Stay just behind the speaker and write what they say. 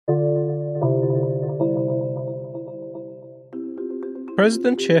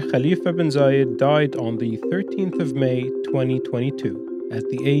President Sheikh Khalifa bin Zayed died on the 13th of May 2022 at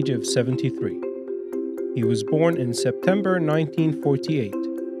the age of 73. He was born in September 1948,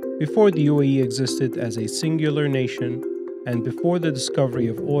 before the UAE existed as a singular nation and before the discovery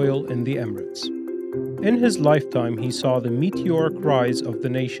of oil in the Emirates. In his lifetime, he saw the meteoric rise of the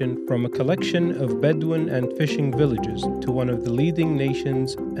nation from a collection of Bedouin and fishing villages to one of the leading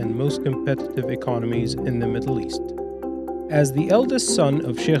nations and most competitive economies in the Middle East. As the eldest son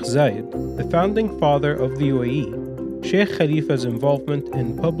of Sheikh Zayed, the founding father of the UAE, Sheikh Khalifa's involvement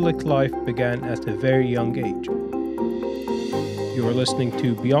in public life began at a very young age. You are listening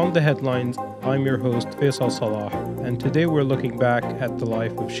to Beyond the Headlines. I'm your host, Faisal Salah, and today we're looking back at the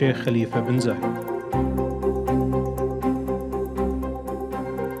life of Sheikh Khalifa bin Zayed.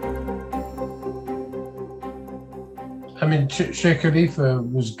 Sheikh Khalifa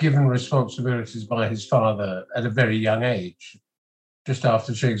was given responsibilities by his father at a very young age, just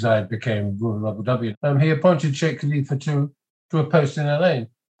after Sheikh Zayed became ruler of Abu Dhabi. He appointed Sheikh Khalifa to a post in LA,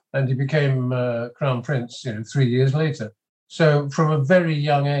 and he became Crown Prince 3 years later. So from a very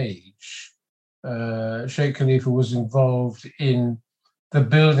young age, Sheikh Khalifa was involved in the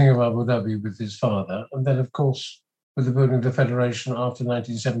building of Abu Dhabi with his father, and then, of course, with the building of the Federation after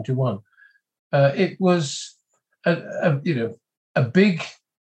 1971. It was a big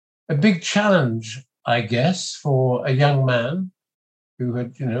challenge, I guess, for a young man who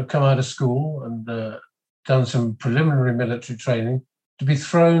had come out of school and done some preliminary military training to be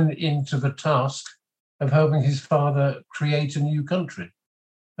thrown into the task of helping his father create a new country.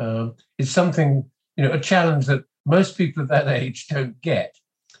 It's something, a challenge that most people at that age don't get,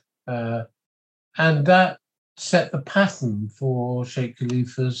 and that set the pattern for Sheikh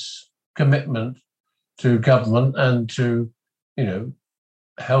Khalifa's commitment to government and to,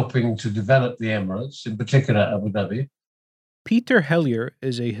 helping to develop the Emirates, in particular Abu Dhabi. Peter Hellyer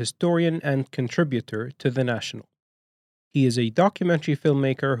is a historian and contributor to The National. He is a documentary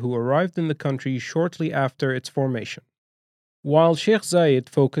filmmaker who arrived in the country shortly after its formation. While Sheikh Zayed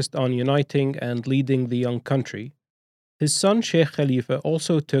focused on uniting and leading the young country, his son Sheikh Khalifa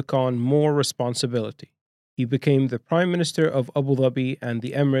also took on more responsibility. He became the Prime Minister of Abu Dhabi and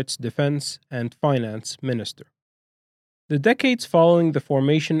the Emirates Defense and Finance Minister. The decades following the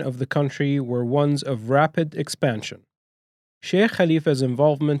formation of the country were ones of rapid expansion. Sheikh Khalifa's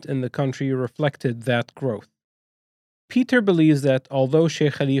involvement in the country reflected that growth. Peter believes that although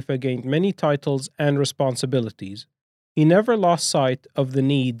Sheikh Khalifa gained many titles and responsibilities, he never lost sight of the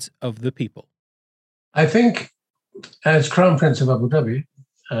needs of the people. I think as Crown Prince of Abu Dhabi,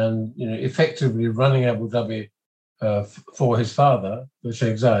 and effectively running Abu Dhabi for his father,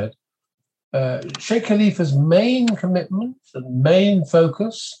 Sheikh Zayed, Sheikh Khalifa's main commitment and main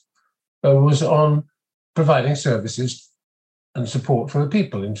focus was on providing services and support for the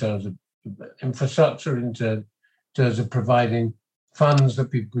people in terms of infrastructure, in terms of providing funds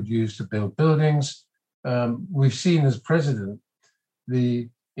that people could use to build buildings. We've seen as president the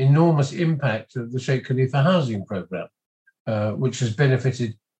enormous impact of the Sheikh Khalifa housing program, which has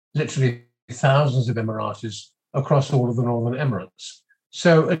benefited literally thousands of Emiratis across all of the Northern Emirates.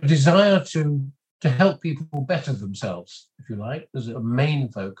 So a desire to help people better themselves, if you like, was a main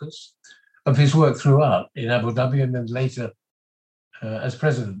focus of his work throughout in Abu Dhabi and then later as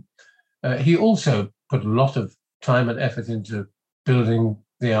president. He also put a lot of time and effort into building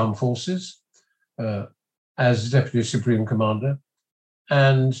the armed forces as Deputy Supreme Commander,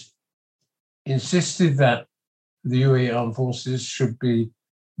 and insisted that the UAE armed forces should be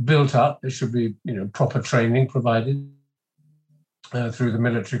built up. There should be, proper training provided through the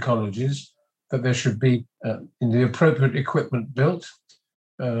military colleges, that there should be the appropriate equipment built.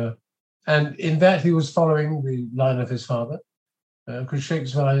 And in that, he was following the line of his father, because Sheikh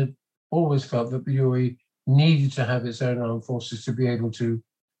Zayed always felt that the UAE needed to have its own armed forces to be able to,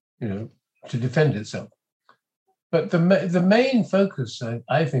 to defend itself. But the main focus,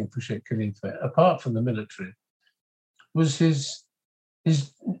 I think, for Sheikh Khalifa, apart from the military, was his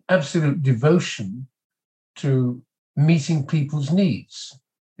absolute devotion to meeting people's needs,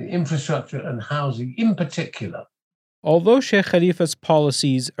 the infrastructure and housing in particular. Although Sheikh Khalifa's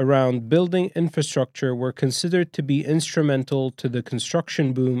policies around building infrastructure were considered to be instrumental to the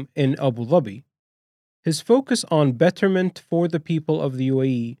construction boom in Abu Dhabi, his focus on betterment for the people of the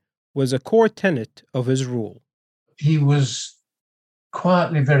UAE was a core tenet of his rule. He was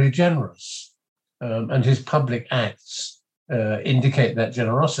quietly very generous, and his public acts indicate that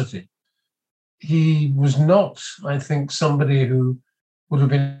generosity. He was not, I think, somebody who would have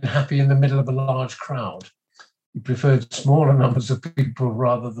been happy in the middle of a large crowd. He preferred smaller numbers of people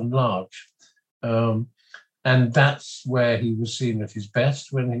rather than large. And that's where he was seen at his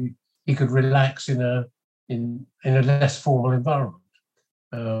best, when he could relax in a less formal environment.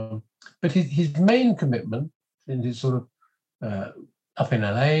 But his main commitment in his sort of up in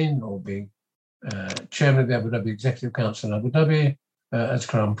Al Ain, or being chairman of the Abu Dhabi Executive Council in Abu Dhabi, as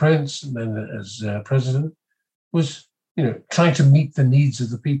Crown Prince and then as president, was trying to meet the needs of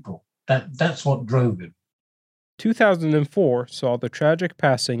the people. That's what drove him. 2004 saw the tragic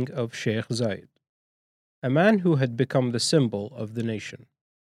passing of Sheikh Zayed, a man who had become the symbol of the nation.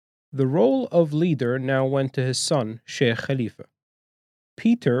 The role of leader now went to his son, Sheikh Khalifa.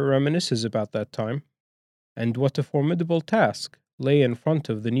 Peter reminisces about that time and what a formidable task lay in front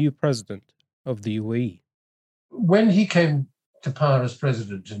of the new president of the UAE. When he came to power as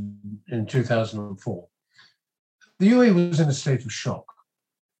president in 2004, the UAE was in a state of shock.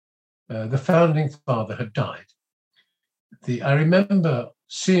 The founding father had died. I remember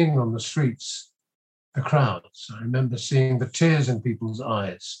seeing on the streets the crowds. I remember seeing the tears in people's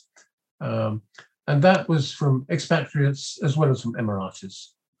eyes. And that was from expatriates as well as from Emiratis.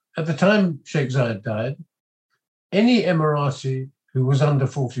 At the time Sheikh Zayed died, any Emirati who was under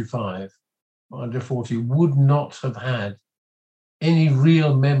 45 or under 40 would not have had any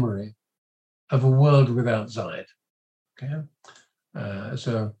real memory of a world without Zayed. Okay?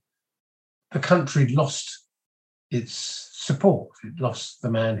 So the country lost its support. It lost the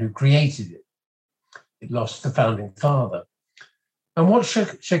man who created it. It lost the founding father. And what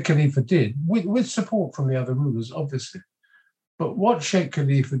Sheikh Khalifa did, with support from the other rulers, obviously, but what Sheikh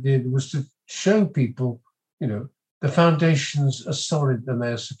Khalifa did was to show people, the foundations are solid and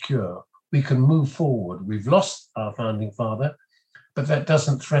they're secure. We can move forward. We've lost our founding father, but that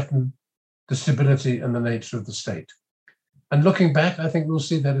doesn't threaten the stability and the nature of the state. And looking back, I think we'll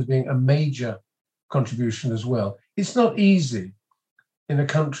see that as being a major contribution as well. It's not easy in a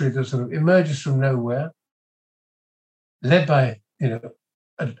country that sort of emerges from nowhere, led by a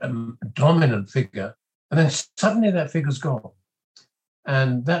dominant figure, and then suddenly that figure's gone.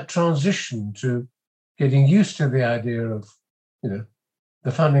 And that transition to getting used to the idea of,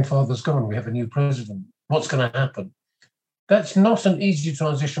 the founding father's gone, we have a new president, what's going to happen? That's not an easy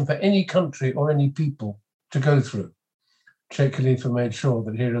transition for any country or any people to go through. Sheikh Khalifa made sure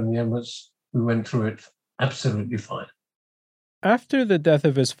that here in the Emirates, we went through it absolutely fine. After the death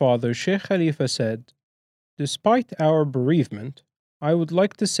of his father, Sheikh Khalifa said, "Despite our bereavement, I would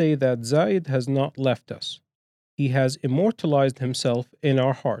like to say that Zayed has not left us. He has immortalized himself in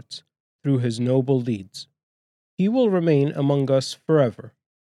our hearts through his noble deeds. He will remain among us forever."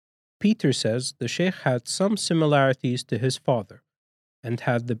 Peter says the Sheikh had some similarities to his father and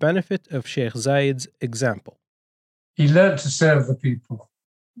had the benefit of Sheikh Zayed's example. He learned to serve the people,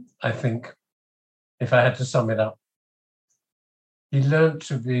 I think, if I had to sum it up. He learned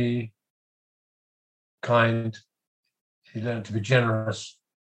to be kind. He learned to be generous.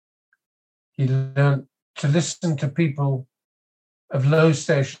 He learned to listen to people of low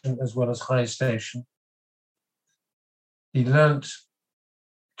station as well as high station. He learned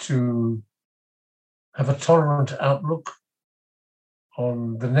to have a tolerant outlook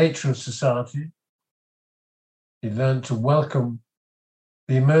on the nature of society. He learned to welcome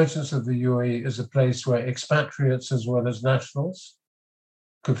the emergence of the UAE as a place where expatriates as well as nationals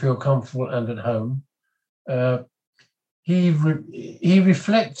could feel comfortable and at home. He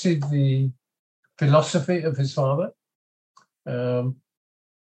reflected the philosophy of his father.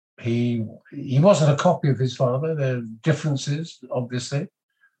 He wasn't a copy of his father. There are differences, obviously,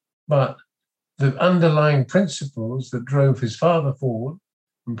 but the underlying principles that drove his father forward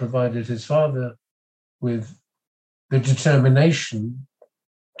and provided his father with the determination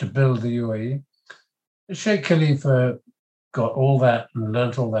to build the UAE, Sheikh Khalifa got all that and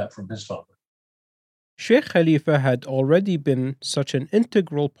learnt all that from his father. Sheikh Khalifa had already been such an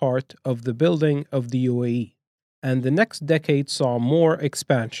integral part of the building of the UAE, and the next decade saw more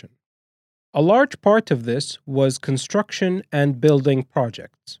expansion. A large part of this was construction and building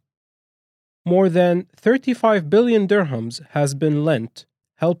projects. More than 35 billion dirhams has been lent,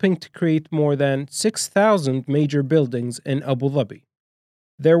 helping to create more than 6,000 major buildings in Abu Dhabi.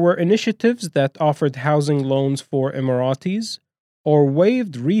 There were initiatives that offered housing loans for Emiratis or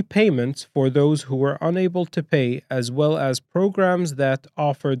waived repayments for those who were unable to pay, as well as programs that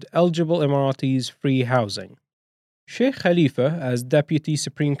offered eligible Emiratis free housing. Sheikh Khalifa, as Deputy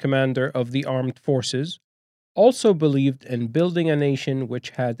Supreme Commander of the Armed Forces, also believed in building a nation which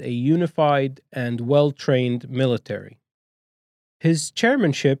had a unified and well-trained military. His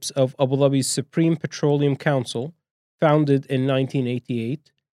chairmanships of Abu Dhabi's Supreme Petroleum Council, founded in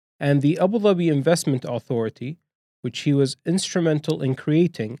 1988, and the Abu Dhabi Investment Authority, which he was instrumental in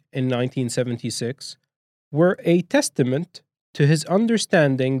creating in 1976, were a testament to his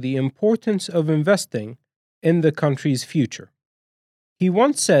understanding the importance of investing in the country's future. He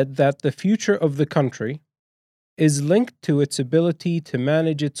once said that the future of the country is linked to its ability to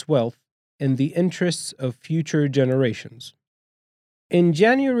manage its wealth in the interests of future generations. In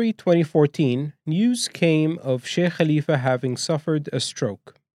January 2014, news came of Sheikh Khalifa having suffered a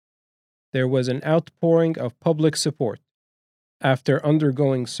stroke. There was an outpouring of public support. After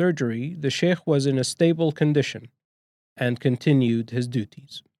undergoing surgery, the Sheikh was in a stable condition and continued his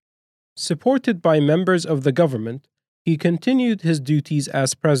duties. Supported by members of the government, he continued his duties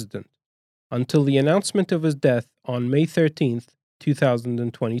as president until the announcement of his death on May 13,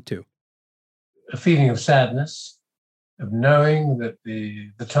 2022. A feeling of sadness, of knowing that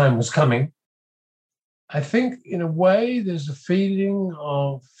the time was coming. I think, in a way, there's a feeling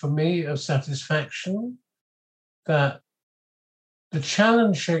of, for me, of satisfaction that the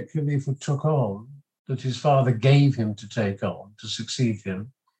challenge Sheikh Khalifa took on, that his father gave him to take on, to succeed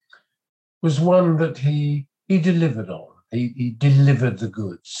him, was one that he delivered on. He delivered the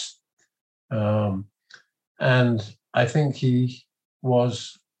goods. And I think he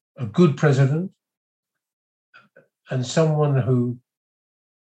was a good president and someone who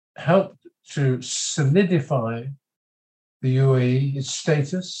helped to solidify the UAE, its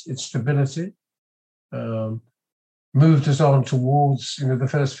status, its stability, moved us on towards the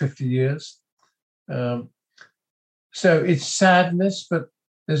first 50 years. So it's sadness, but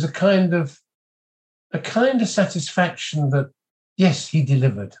there's a kind of satisfaction that, yes, he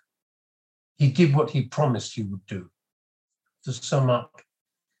delivered. He did what he promised he would do. To sum up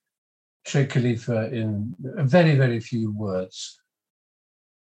Sheikh Khalifa in very, very few words,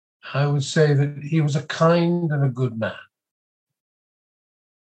 I would say that he was a kind and a good man.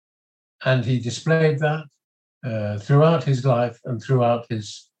 And he displayed that throughout his life and throughout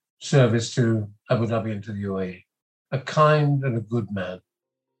his service to Abu Dhabi and to the UAE. A kind and a good man.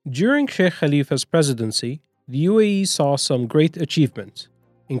 During Sheikh Khalifa's presidency, the UAE saw some great achievements,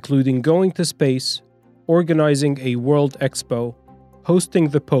 including going to space, organizing a World Expo, hosting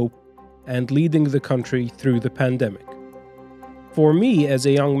the Pope, and leading the country through the pandemic. For me, as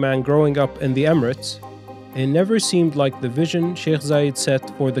a young man growing up in the Emirates, it never seemed like the vision Sheikh Zayed set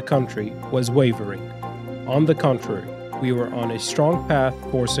for the country was wavering. On the contrary, we were on a strong path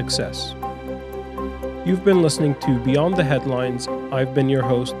for success. You've been listening to Beyond the Headlines. I've been your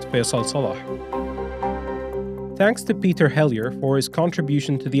host, Faisal Salah. Thanks to Peter Hellyer for his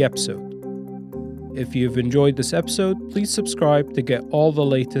contribution to the episode. If you've enjoyed this episode, please subscribe to get all the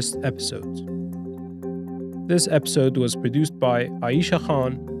latest episodes. This episode was produced by Aisha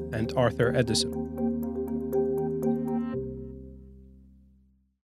Khan and Arthur Edison.